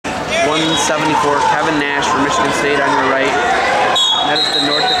174, Kevin Nash from Michigan State on your right. That is the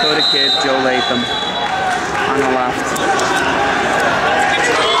North Dakota kid, Joe Latham, on the left.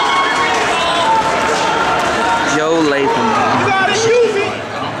 Joe Latham. You gotta use it!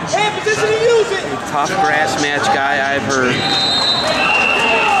 Hey, position to use it! A tough grass match guy, I've heard.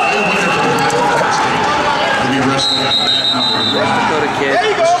 North Dakota kid,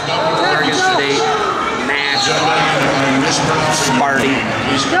 Oregon State, Nash, Sparty.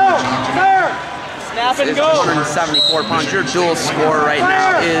 Snap and Is go! 174 pounds. Your dual score right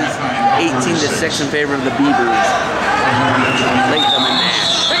now is 18-6 in favor of the Beavers. Latham and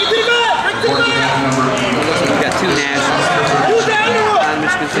Nash. Bring it to the mat! Bring it to the mat! We've got two Nashes on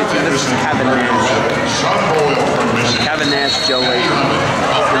Michigan State team. This is Kevin Nash. Kevin Nash, Joe Latham.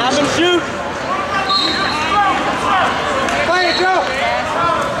 Snap and shoot! Play it, Joe!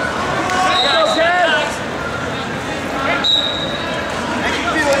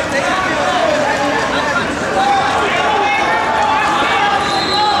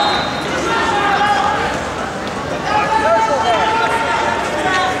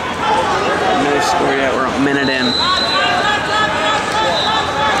 No score yet. We're a minute in.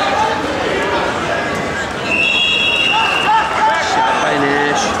 Shot by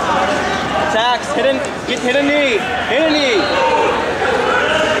Nash. Tax, hit a knee. Hit a knee.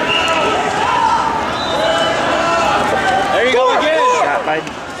 There you go again. Shot by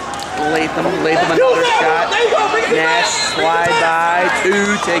Latham. Latham another shot. Nash slide by, 2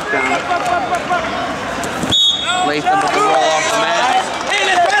 takedown. Latham with the roll off the mat.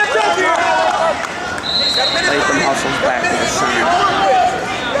 Latham hustles back to the center.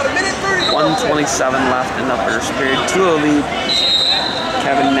 1:27 left in the first period. 2-0 lead.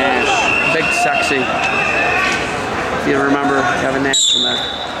 Kevin Nash, Big Sexy. If you remember Kevin Nash from the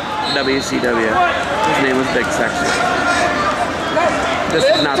WCW, his name was Big Sexy. This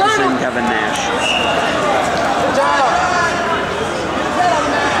is not the same Kevin Nash.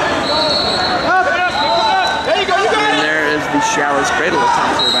 And there is the shallow's cradle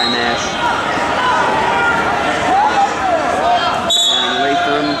attempt here by Nash. And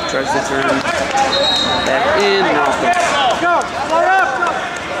Latham tries to turn back in.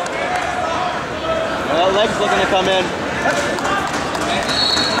 That leg's looking to come in.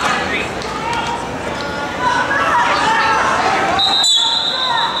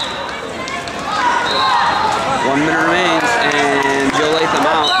 1 minute remains, and Joe Latham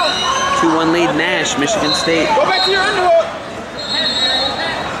out. 2-1 lead, Nash, Michigan State. Go back to your underhook.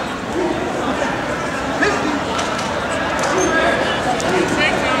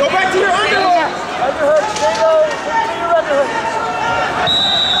 Go back to your underhook. Underhook, stay low. Go back to your underhook.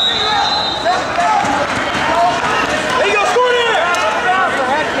 There you go, score there.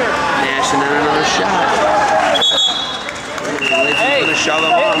 Nash and then another shot. Latham's gonna shove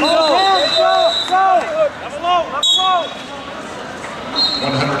him on.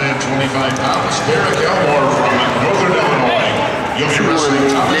 125 pounds, Derek Elmore from Northern Illinois. You'll be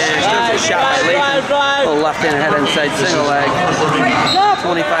wrestling Nash, there's a shot by Latham. A left-hand head inside single leg.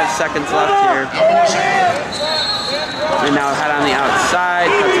 25 seconds left here. And now head on the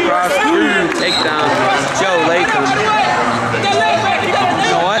outside, cuts across, takedown. Joe Latham. You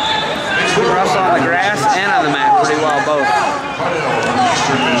know what? He can wrestle on the grass and on the mat pretty well, both.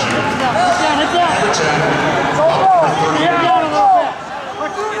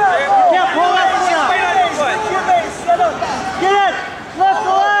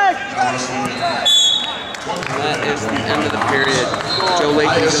 That is the end of the period. Joe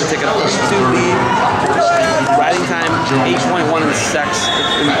Latham is going to take a 2 lead. Riding time 8.1 in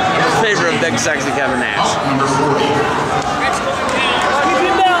favor of Big Sexy Kevin Nash.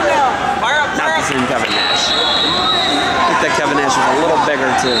 Not the same Kevin Nash. I think that Kevin Nash is a little bigger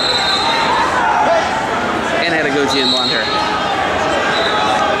too. And had a goatee and blonde hair.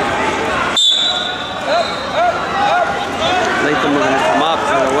 Latham was going to come up,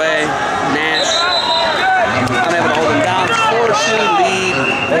 throw it away. Nash unable to hold him down. 4-2 lead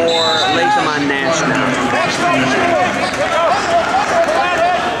for Latham on Nash now.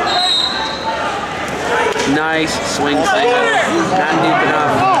 Nice swing single. Not deep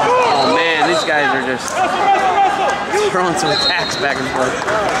enough. Oh man, these guys are just throwing some attacks back and forth.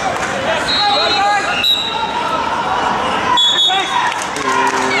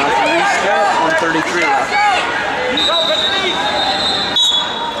 And 133 left.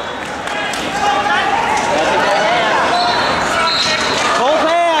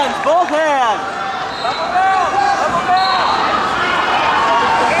 Both hands.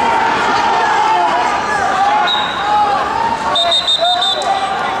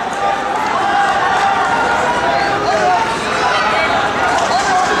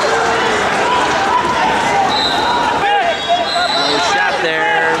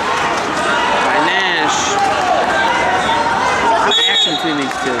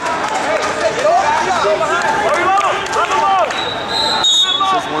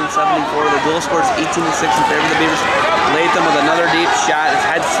 The dual scores 18-6 in favor of the Beavers. Latham with another deep shot. His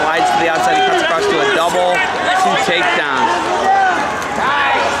head slides to the outside. He cuts across to a double, 2 takedown.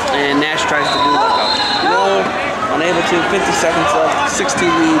 And Nash tries to do like a roll. Unable to. 50 seconds left. 6-2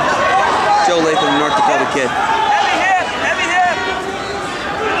 lead. Joe Latham, North Dakota kid.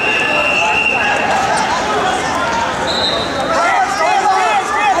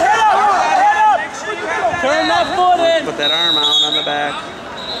 Turn that foot in. Put that arm out on the back.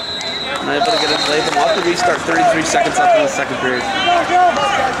 Unable to get it. Latham off the restart. 33 seconds left in the second period.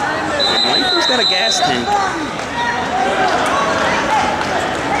 And Latham's got a gas tank.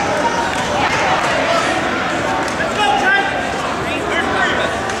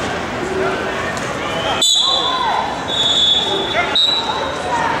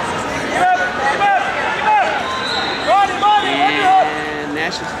 And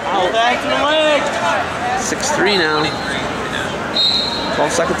Nash is out. 6-3 now.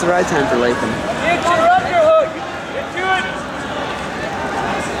 12 seconds of ride time for Latham. Underhook. Get to it.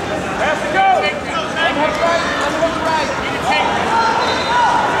 Has to go. Underhook right. Underhook right.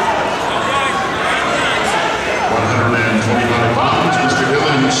 125 pounds, Mr.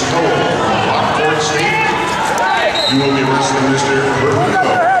 Dylan Stoll from Lockport State. You will be wrestling Mr. Verdugo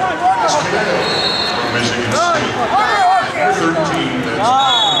from Michigan State. Number 13,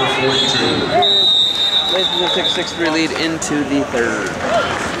 that's number 42. Latham will take a 6-3 lead into the third.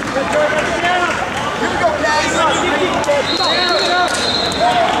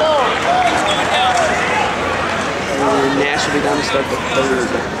 And Nash will be down to start the third.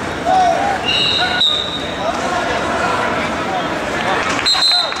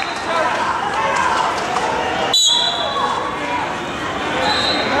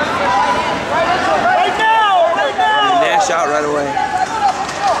 Out right away.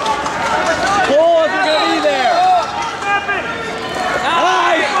 Pulls are going to be there.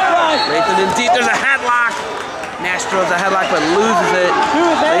 Nice. Latham in deep. There's a headlock. Nash throws a headlock but loses it.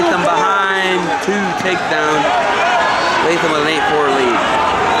 Latham behind. 2 takedown. Latham with an 8-4 lead.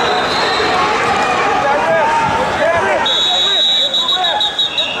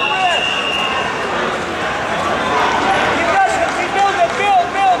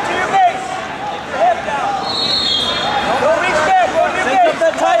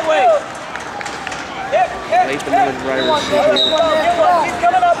 Latham with right receiver.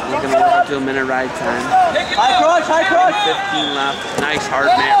 Looking to do a minute ride time. High crunch. 15 left. Nice hard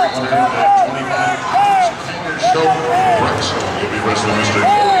mat return. You'll be wrestling Mr.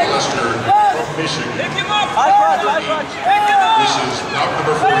 Lester from Michigan. High crunch. This is bout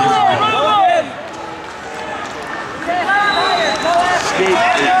number 43. Skate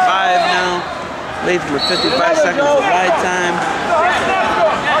 8-5 now. Latham with 55 seconds of ride time.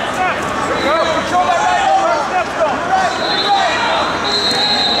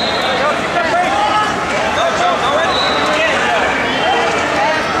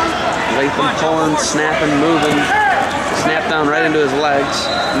 Latham pulling, snapping, moving. Snap down right into his legs.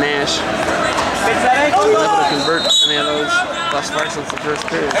 Nash unable to convert any of those thus far since the first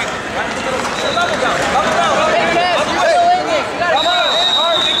period.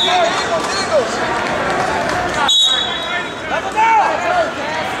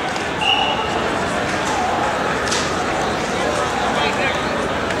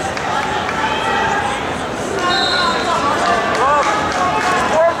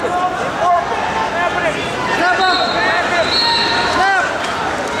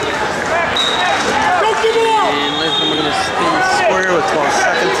 With 12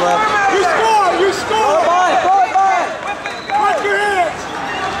 seconds left. You score! Go by! Watch your hands!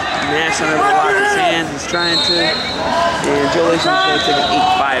 Nash unable to lock his hands. He's trying to. And Joe Latham's going to take an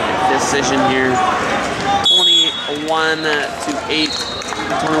 8-5 decision here. 21-8.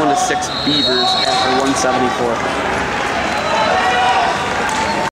 21-6 Beavers after 174.